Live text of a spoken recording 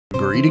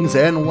Greetings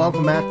and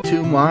welcome back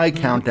to my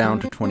countdown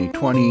to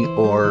 2020,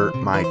 or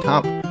my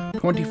top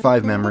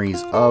 25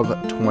 memories of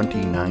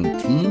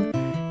 2019.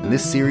 In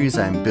this series,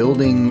 I'm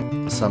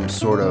building some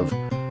sort of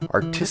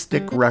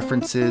artistic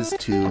references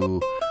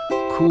to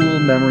cool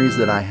memories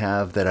that I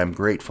have that I'm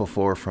grateful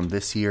for from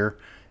this year.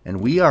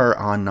 And we are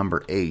on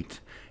number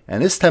 8.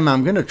 And this time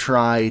I'm going to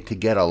try to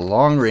get a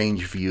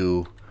long-range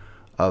view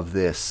of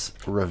this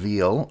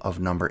reveal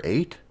of number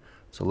 8.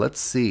 So let's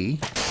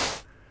see.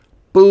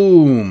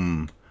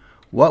 Boom!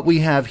 What we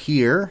have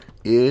here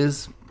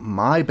is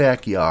my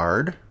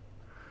backyard,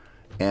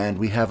 and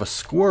we have a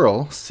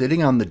squirrel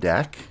sitting on the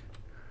deck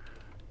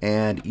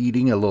and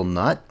eating a little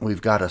nut.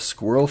 We've got a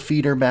squirrel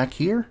feeder back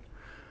here,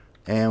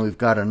 and we've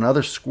got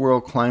another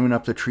squirrel climbing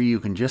up the tree. You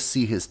can just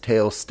see his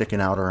tail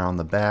sticking out around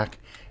the back.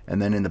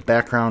 And then in the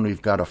background,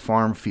 we've got a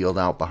farm field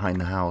out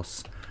behind the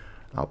house,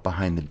 out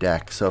behind the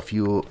deck. So if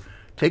you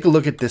take a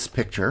look at this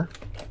picture,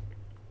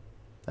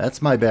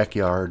 that's my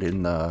backyard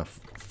in the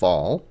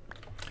fall.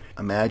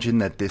 Imagine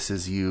that this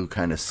is you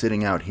kind of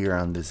sitting out here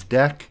on this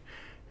deck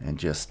and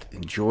just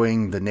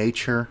enjoying the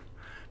nature.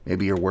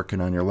 Maybe you're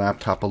working on your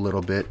laptop a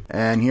little bit.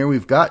 And here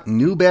we've got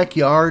new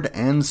backyard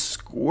and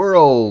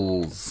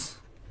squirrels.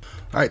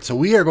 All right, so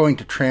we are going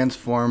to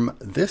transform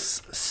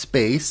this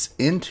space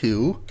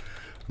into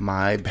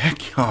my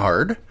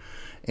backyard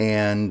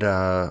and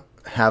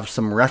have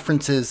some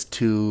references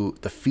to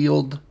the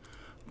field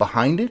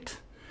behind it,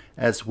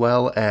 as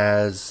well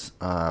as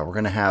we're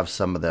going to have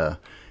some of the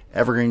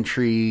evergreen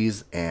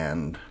trees,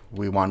 and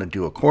we want to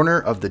do a corner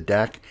of the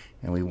deck,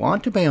 and we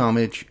want to pay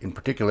homage in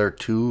particular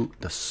to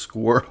the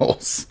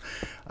squirrels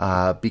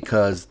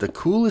because the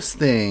coolest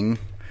thing,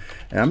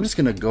 and I'm just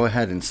going to go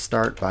ahead and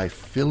start by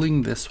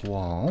filling this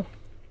wall.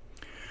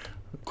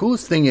 The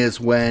coolest thing is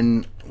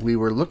when we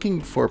were looking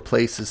for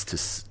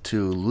places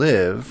to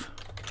live,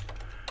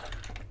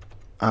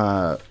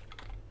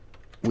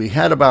 we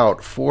had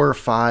about four or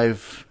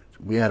five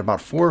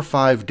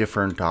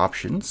different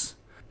options.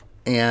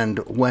 And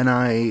when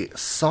I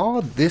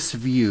saw this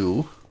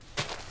view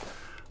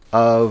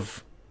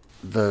of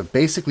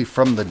basically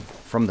from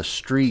the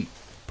street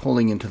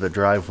pulling into the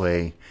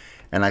driveway,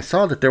 and I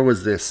saw that there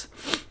was this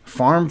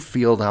farm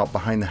field out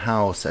behind the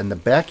house, and the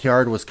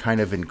backyard was kind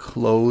of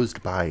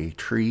enclosed by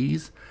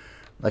trees,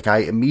 like I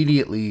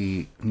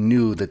immediately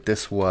knew that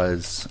this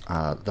was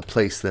the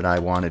place that I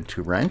wanted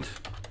to rent.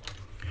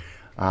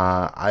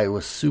 I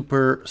was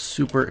super,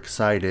 super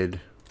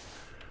excited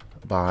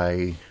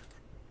by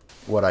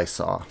what I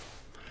saw.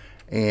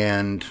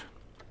 And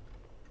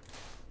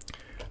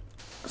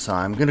so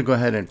I'm going to go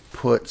ahead and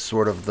put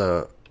sort of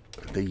the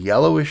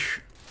yellowish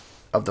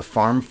of the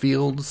farm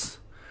fields.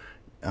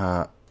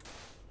 I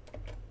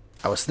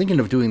was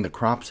thinking of doing the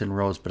crops in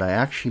rows, but I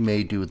actually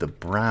may do the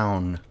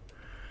brown.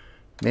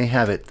 May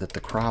have it that the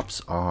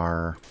crops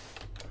are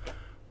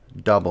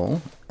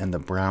double and the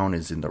brown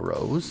is in the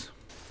rows.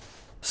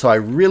 So I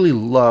really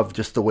love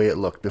just the way it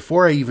looked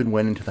before I even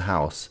went into the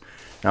house.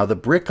 Now the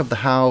brick of the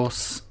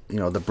house, you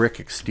know, the brick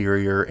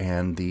exterior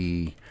and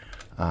the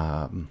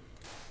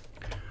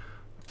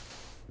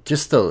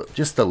just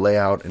the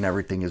layout and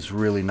everything is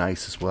really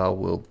nice as well.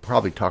 We'll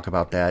probably talk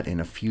about that in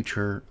a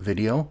future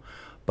video.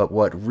 But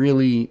what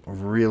really,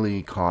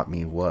 really caught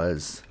me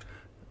was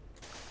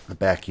the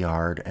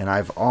backyard. And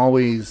I've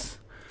always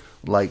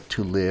liked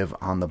to live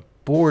on the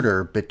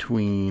border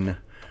between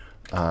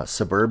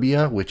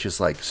suburbia, which is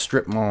like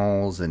strip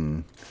malls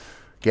and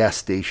gas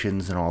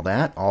stations and all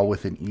that, all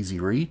within easy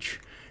reach,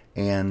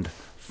 and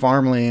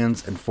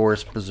farmlands and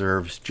forest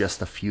preserves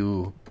just a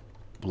few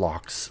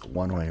blocks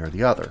one way or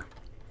the other.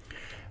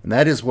 And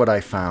that is what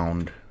I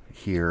found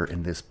here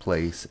in this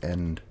place,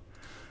 and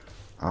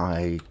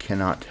I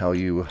cannot tell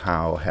you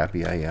how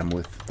happy I am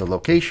with the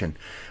location.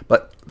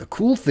 But the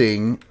cool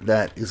thing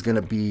that is going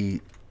to be,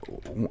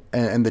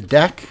 and the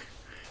deck,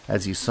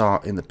 as you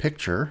saw in the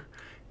picture,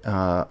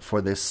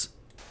 for this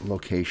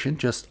location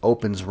just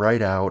opens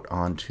right out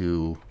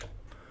onto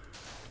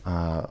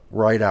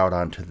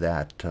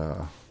that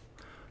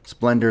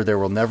splendor. There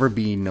will never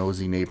be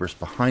nosy neighbors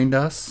behind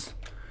us,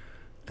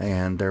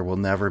 and there will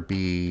never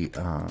be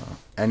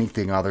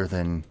anything other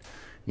than,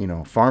 you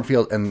know, farm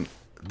field. And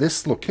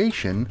this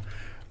location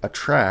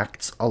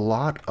attracts a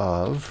lot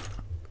of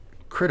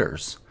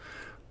critters.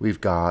 We've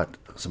got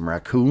some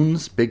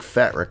raccoons, big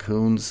fat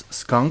raccoons,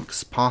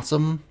 skunks,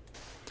 possum,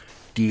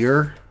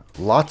 deer,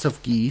 lots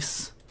of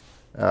geese,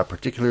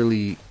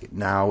 particularly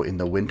now in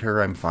the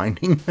winter I'm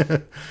finding,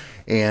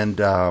 and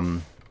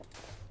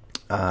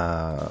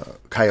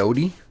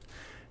coyote,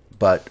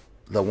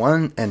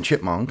 and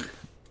chipmunk.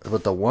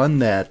 But the one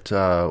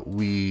that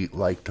we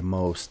like the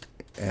most,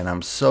 and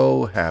I'm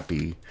so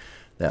happy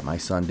that my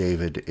son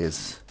David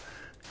is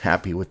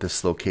happy with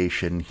this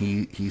location.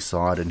 He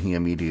saw it and he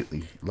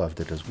immediately loved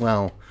it as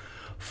well.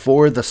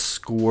 For the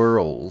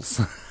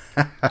squirrels,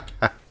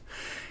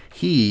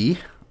 he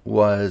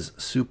was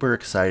super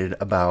excited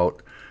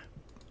about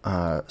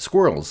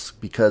squirrels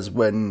because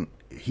when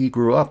he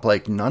grew up,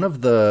 like none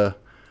of the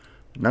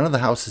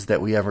houses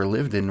that we ever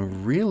lived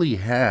in really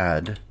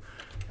had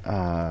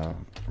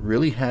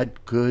really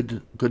had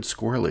good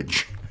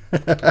squirrelage.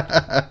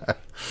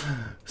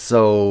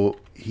 So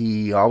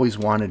he always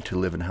wanted to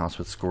live in a house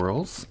with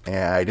squirrels,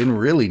 and I didn't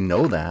really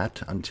know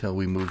that until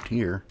we moved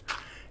here.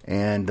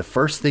 And the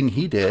first thing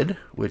he did,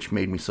 which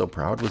made me so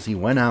proud, was he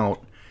went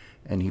out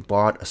and he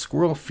bought a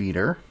squirrel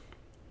feeder,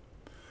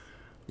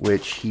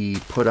 which he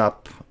put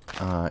up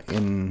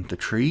in the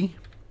tree,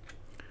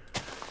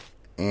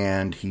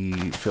 and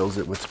he fills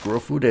it with squirrel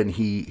food, and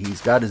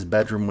he's got his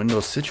bedroom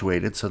windows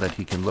situated so that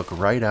he can look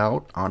right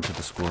out onto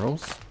the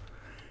squirrels,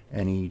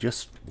 and he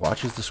just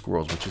watches the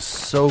squirrels, which is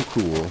so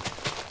cool.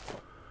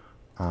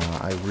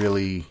 I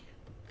really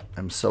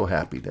am so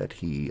happy that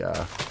he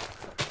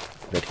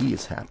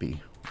is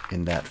happy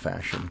in that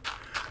fashion.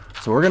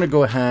 So we're going to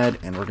go ahead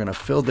and we're going to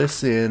fill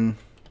this in,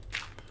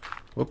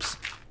 whoops,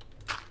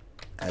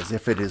 as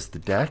if it is the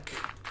deck,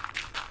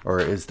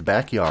 or is the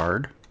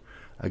backyard,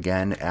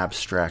 again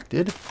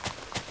abstracted.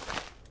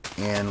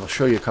 And we'll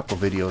show you a couple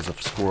videos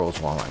of squirrels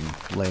while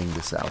I'm laying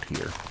this out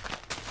here.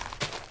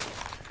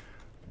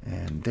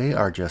 And they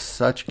are just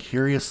such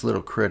curious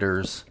little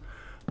critters,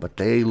 but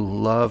they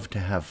love to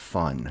have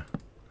fun.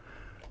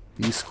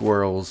 These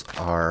squirrels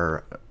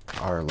are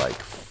like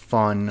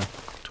fun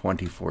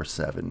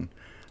 24/7.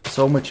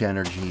 So much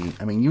energy.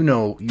 I mean, you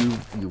know,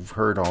 you've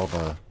heard all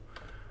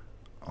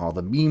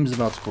the memes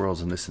about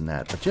squirrels and this and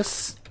that, but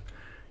just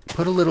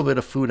put a little bit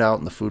of food out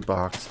in the food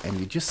box and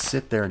you just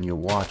sit there and you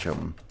watch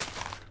them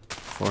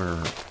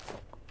for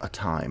a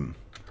time,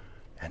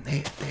 and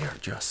they are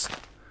just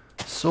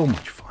so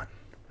much fun.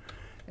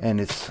 And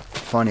it's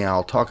funny,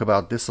 I'll talk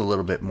about this a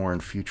little bit more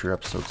in future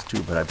episodes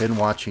too, but I've been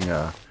watching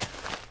an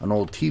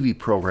old TV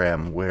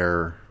program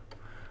where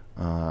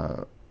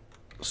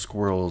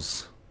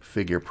squirrels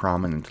figure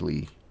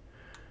prominently.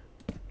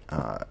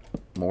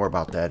 More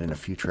about that in a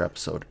future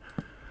episode.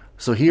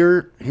 So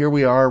here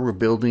we are, we're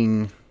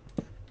building.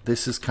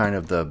 This is kind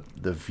of the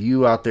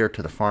view out there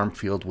to the farm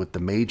field with the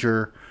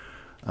major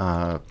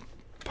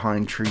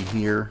pine tree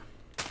here.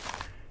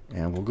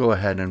 And we'll go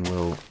ahead and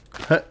we'll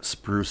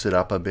spruce it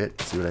up a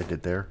bit. See what I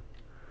did there?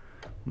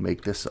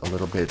 Make this a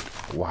little bit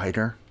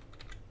wider.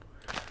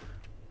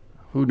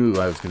 Who knew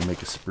I was going to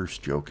make a spruce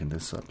joke in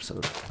this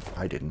episode?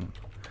 I didn't.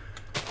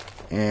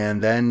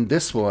 And then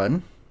this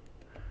one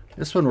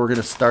we're going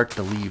to start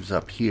the leaves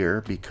up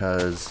here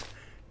because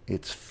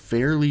it's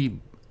fairly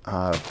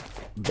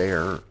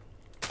bare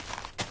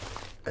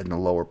in the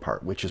lower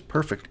part, which is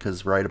perfect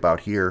because right about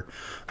here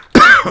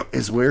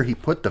is where he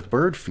put the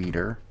bird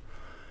feeder.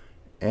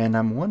 And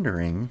I'm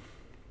wondering,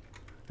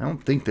 I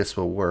don't think this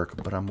will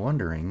work, but I'm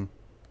wondering.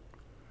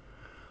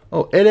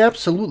 Oh, it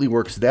absolutely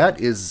works. That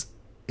is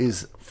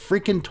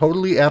freaking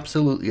totally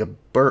absolutely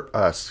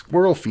a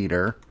squirrel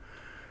feeder.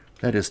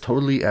 That is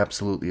totally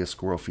absolutely a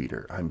squirrel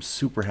feeder. I'm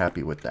super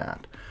happy with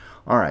that.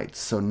 All right,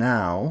 so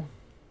now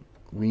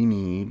we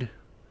need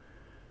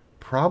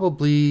we're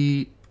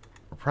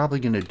probably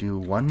going to do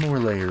one more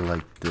layer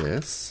like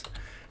this,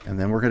 and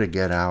then we're going to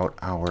get out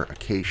our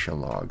acacia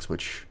logs,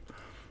 which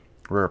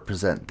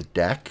represent the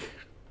deck.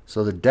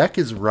 So the deck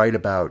is right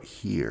about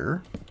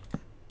here.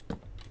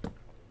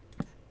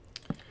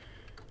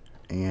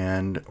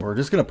 And we're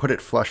just going to put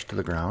it flush to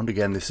the ground.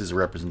 Again, this is a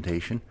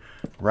representation.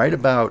 Right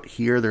about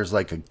here, there's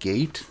like a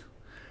gate,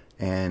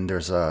 and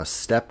there's a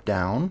step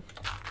down.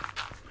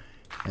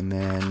 And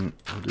then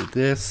we'll do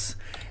this.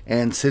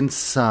 And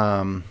since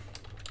we're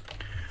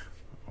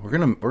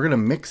gonna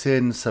mix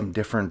in some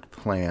different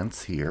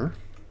plants here.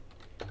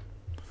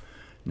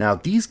 Now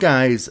these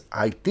guys,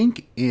 I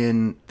think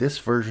in this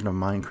version of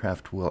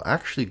Minecraft, will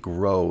actually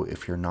grow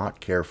if you're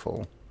not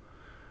careful.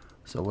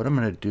 So what I'm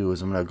going to do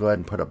is I'm going to go ahead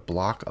and put a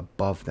block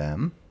above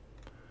them.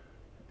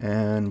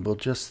 And we'll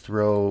just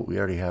throw, we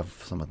already have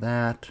some of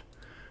that.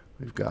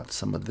 We've got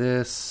some of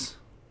this.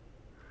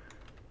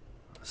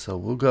 So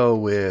we'll go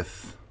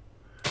with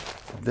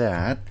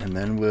that, and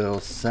then we'll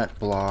set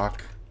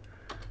block.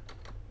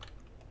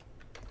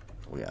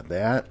 We have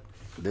that,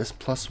 this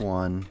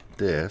 +1,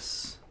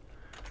 this,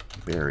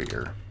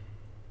 barrier.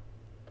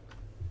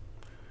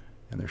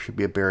 And there should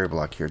be a barrier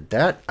block here.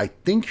 That, I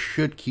think,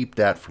 should keep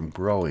that from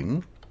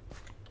growing.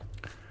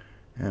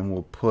 And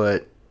we'll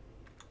put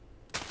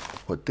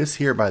this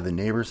here by the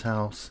neighbor's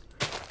house.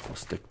 We'll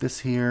stick this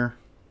here.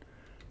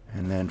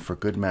 And then for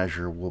good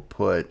measure, we'll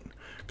put,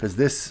 because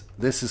this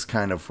is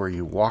kind of where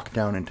you walk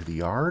down into the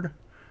yard.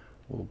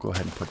 We'll go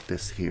ahead and put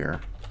this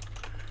here.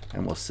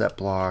 And we'll set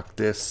block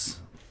this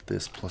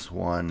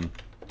 +1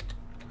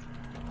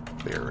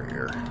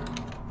 barrier.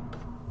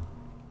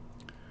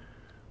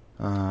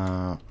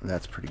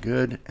 That's pretty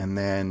good. And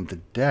then the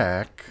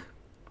deck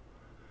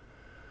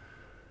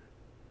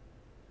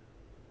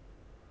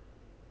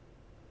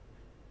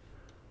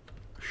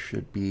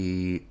should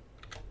be,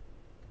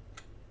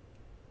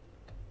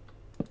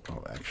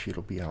 oh, actually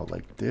it'll be out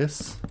like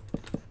this.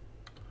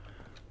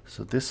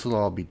 So this will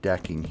all be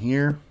decking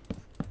here.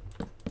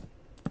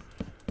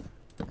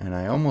 And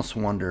I almost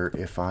wonder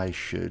if I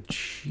should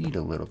cheat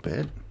a little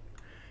bit.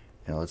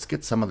 Now let's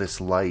get some of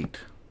this light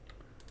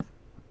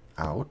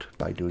out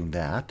by doing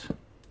that.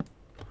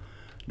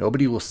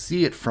 Nobody will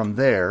see it from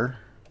there,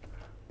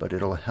 but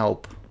it'll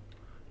help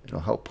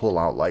pull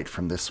out light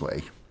from this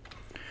way.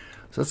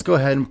 So let's go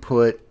ahead and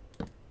put,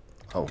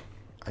 oh,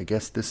 I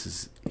guess this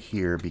is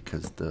here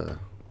because the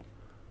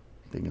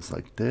thing is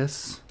like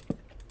this.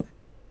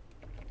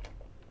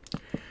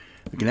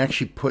 We can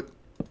actually put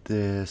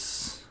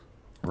this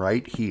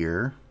right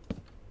here.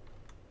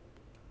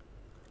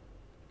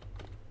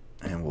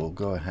 And we'll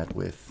go ahead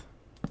with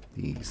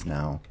these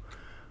now.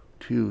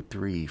 2,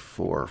 3,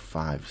 4,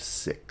 5,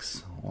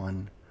 6.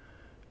 1,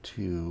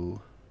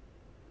 2,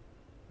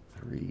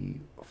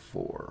 3,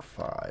 4,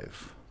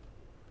 5.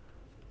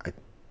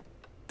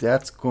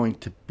 That's going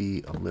to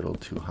be a little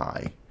too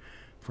high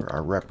for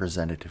our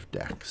representative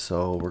deck.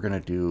 So we're going to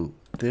do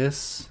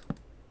this.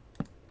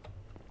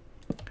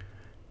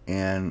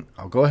 And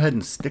I'll go ahead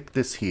and stick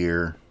this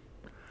here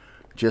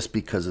just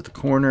because of the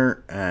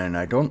corner. And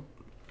I don't,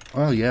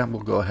 oh yeah,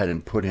 we'll go ahead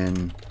and put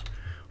in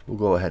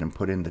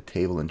the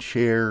table and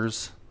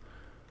chairs.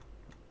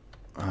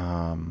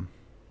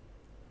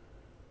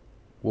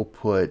 We'll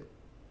put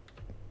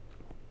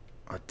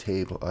a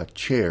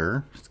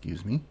chair,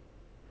 excuse me,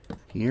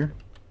 here,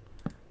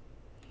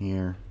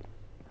 here,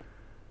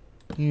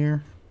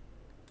 here,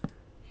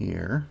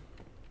 here.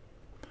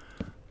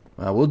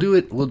 We'll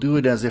do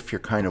it as if you're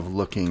kind of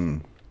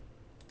looking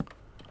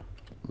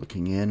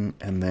in,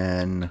 and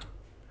then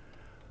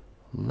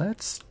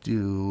let's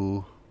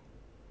do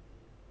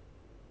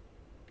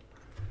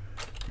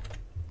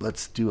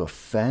a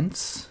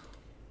fence,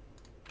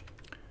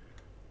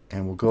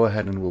 and we'll go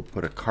ahead and we'll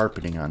put a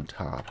carpeting on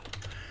top.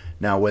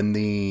 Now when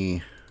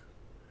this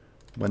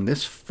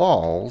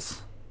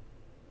falls,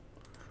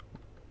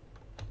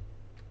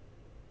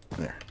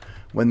 there.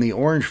 When the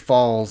orange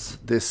falls,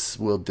 this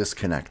will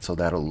disconnect, so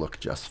that'll look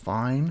just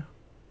fine.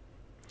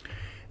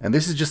 And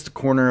this is just the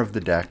corner of the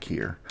deck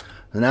here.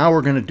 Now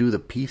we're going to do the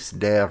piece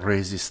de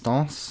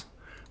résistance,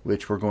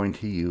 which we're going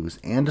to use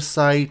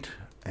andesite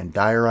and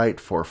diorite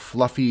for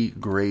fluffy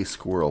gray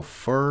squirrel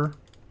fur.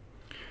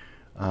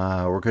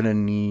 We're going to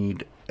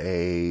need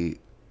a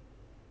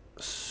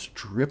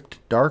stripped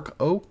dark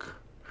oak.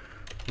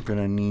 We're going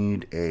to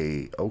need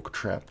a oak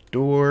trap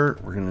door.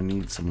 We're going to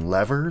need some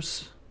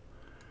levers.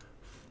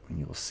 And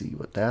you'll see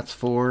what that's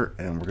for.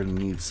 And we're going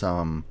to need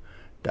some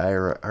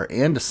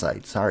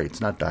andesite. Sorry,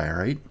 it's not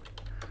diorite.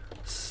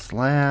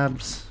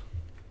 Slabs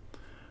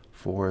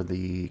for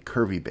the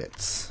curvy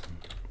bits.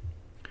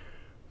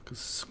 Because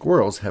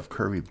squirrels have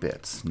curvy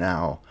bits.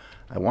 Now,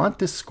 I want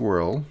this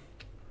squirrel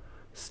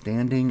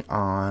standing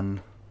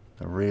on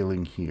the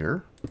railing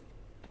here.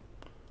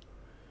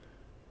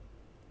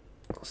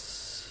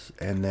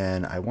 And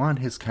then I want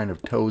his kind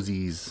of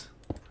toesies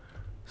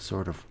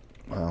sort of,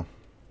 well,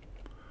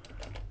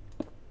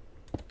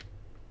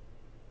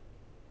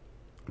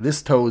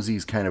 this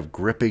toesie's kind of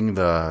gripping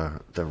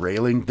the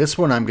railing. This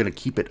one I'm going to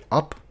keep it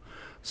up,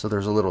 so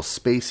there's a little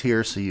space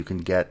here, so you can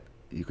get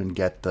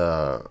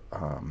the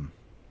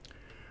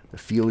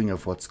feeling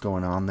of what's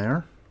going on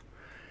there.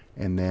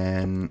 And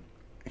then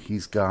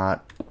he's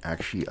got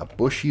actually a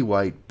bushy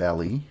white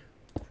belly.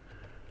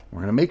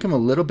 We're going to make him a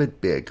little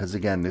bit big because,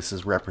 again, this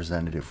is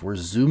representative. We're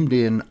zoomed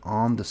in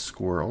on the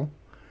squirrel,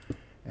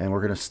 and we're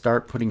going to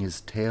start putting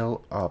his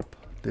tail up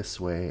this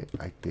way,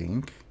 I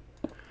think.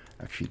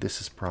 Actually,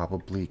 this is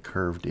probably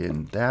curved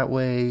in that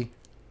way.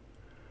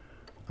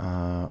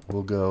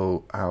 We'll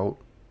go out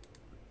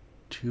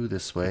to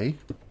this way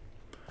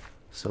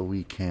so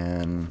we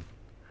can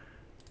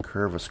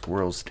curve a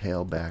squirrel's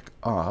tail back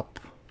up.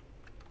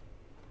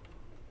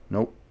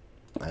 Nope,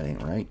 that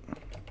ain't right.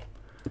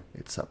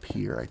 It's up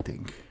here, I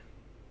think.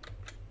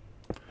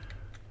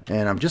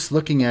 And I'm just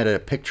looking at a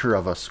picture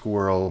of a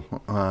squirrel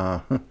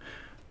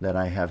that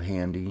I have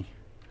handy,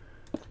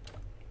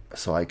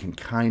 so I can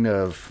kind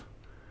of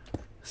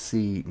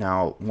see.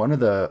 Now, one of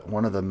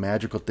the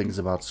magical things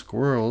about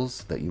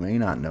squirrels that you may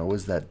not know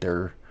is that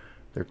their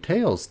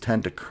tails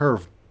tend to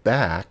curve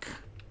back.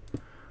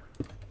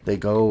 They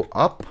go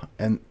up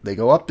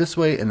this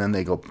way, and then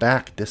they go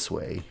back this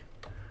way.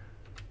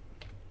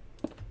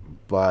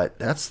 But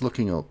that's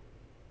looking well,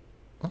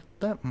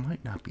 that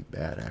might not be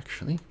bad,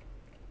 actually.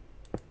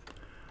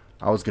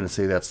 I was going to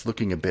say that's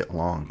looking a bit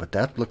long, but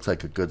that looks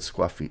like a good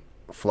fluffy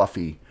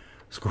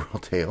squirrel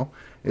tail.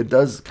 It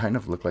does kind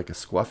of look like a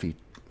squuffy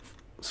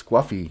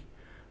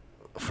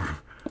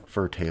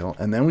fur tail.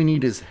 And then we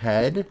need his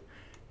head,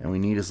 and we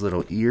need his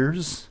little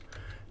ears.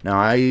 Now,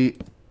 I,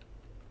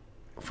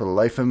 for the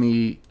life of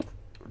me,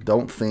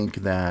 don't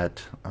think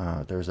that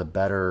there's a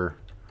better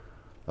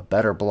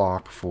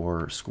block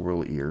for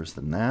squirrel ears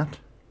than that.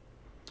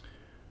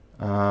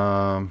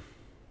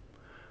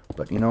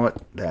 But you know what?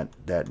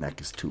 That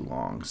neck is too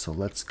long. So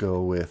let's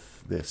go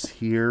with this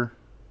here.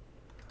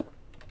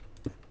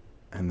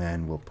 And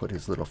then we'll put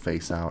his little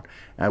face out.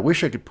 And I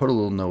wish I could put a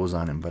little nose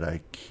on him, but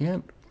I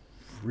can't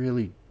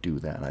really do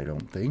that, I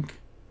don't think.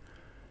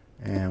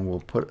 And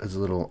we'll put his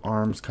little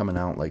arms coming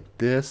out like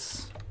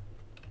this.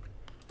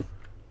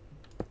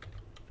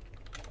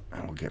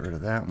 And we'll get rid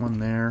of that one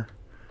there.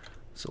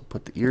 So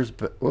put the ears,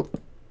 but whoop,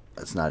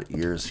 That's not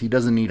ears. He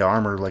doesn't need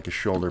armor like a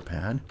shoulder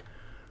pad.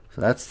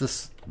 So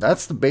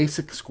that's the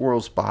basic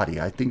squirrel's body.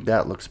 I think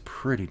that looks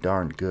pretty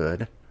darn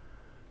good.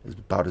 It's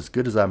about as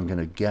good as I'm going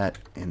to get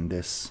in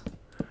this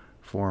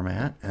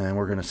format. And then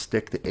we're going to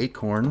stick the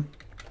acorn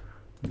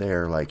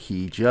there, like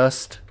he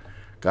just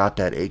got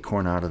that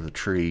acorn out of the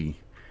tree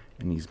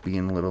and he's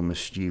being a little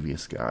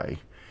mischievous guy.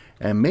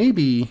 And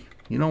maybe,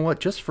 you know what,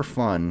 just for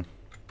fun,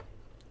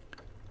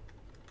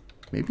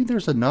 maybe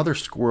there's another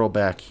squirrel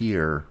back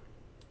here.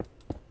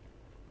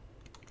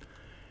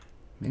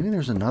 Maybe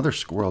there's another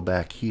squirrel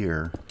back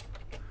here.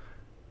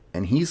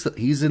 And he's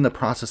in the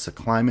process of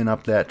climbing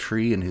up that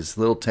tree and his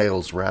little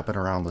tail's wrapping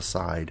around the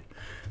side.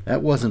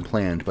 That wasn't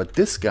planned. But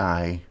this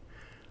guy,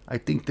 I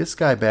think this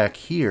guy back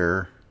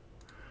here,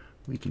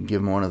 we can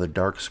give him one of the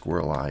dark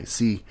squirrel eyes.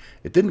 See,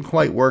 it didn't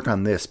quite work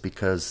on this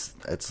because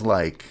it's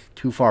like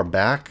too far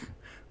back.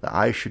 The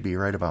eye should be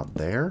right about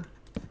there.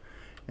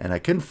 And I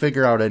couldn't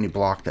figure out any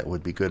block that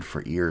would be good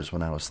for ears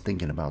when I was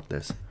thinking about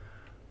this.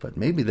 But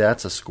maybe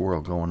that's a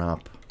squirrel going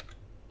up.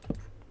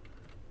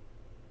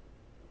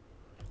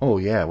 Oh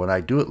yeah, when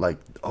I do it like,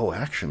 oh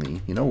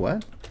actually, you know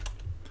what?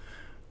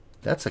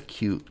 That's a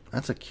cute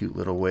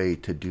little way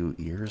to do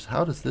ears.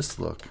 How does this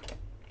look?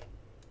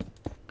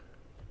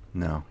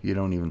 No, you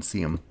don't even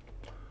see them.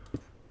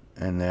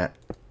 And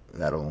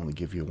that'll only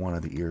give you one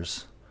of the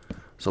ears.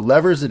 So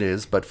levers it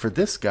is, but for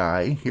this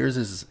guy, here's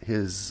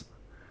his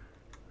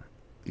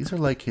these are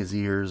like his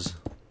ears.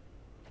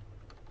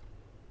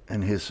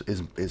 And his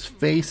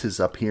face is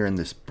up here in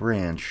this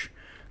branch.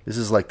 This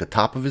is like the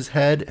top of his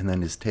head, and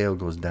then his tail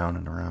goes down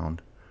and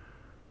around.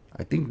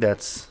 I think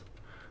that's...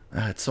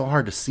 it's so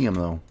hard to see him,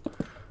 though.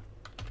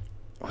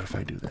 What if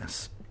I do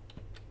this?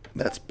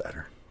 That's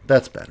better.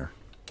 That's better.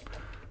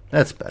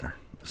 That's better.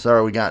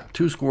 Sorry, we got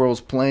two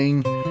squirrels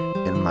playing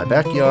in my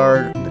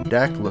backyard, on the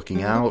deck,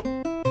 looking out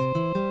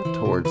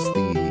towards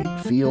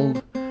the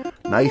field.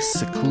 Nice,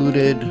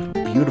 secluded,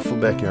 beautiful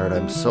backyard.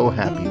 I'm so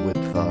happy with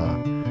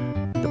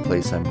the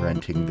place I'm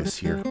renting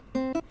this year.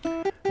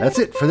 That's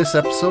it for this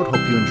episode.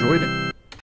 Hope you enjoyed it.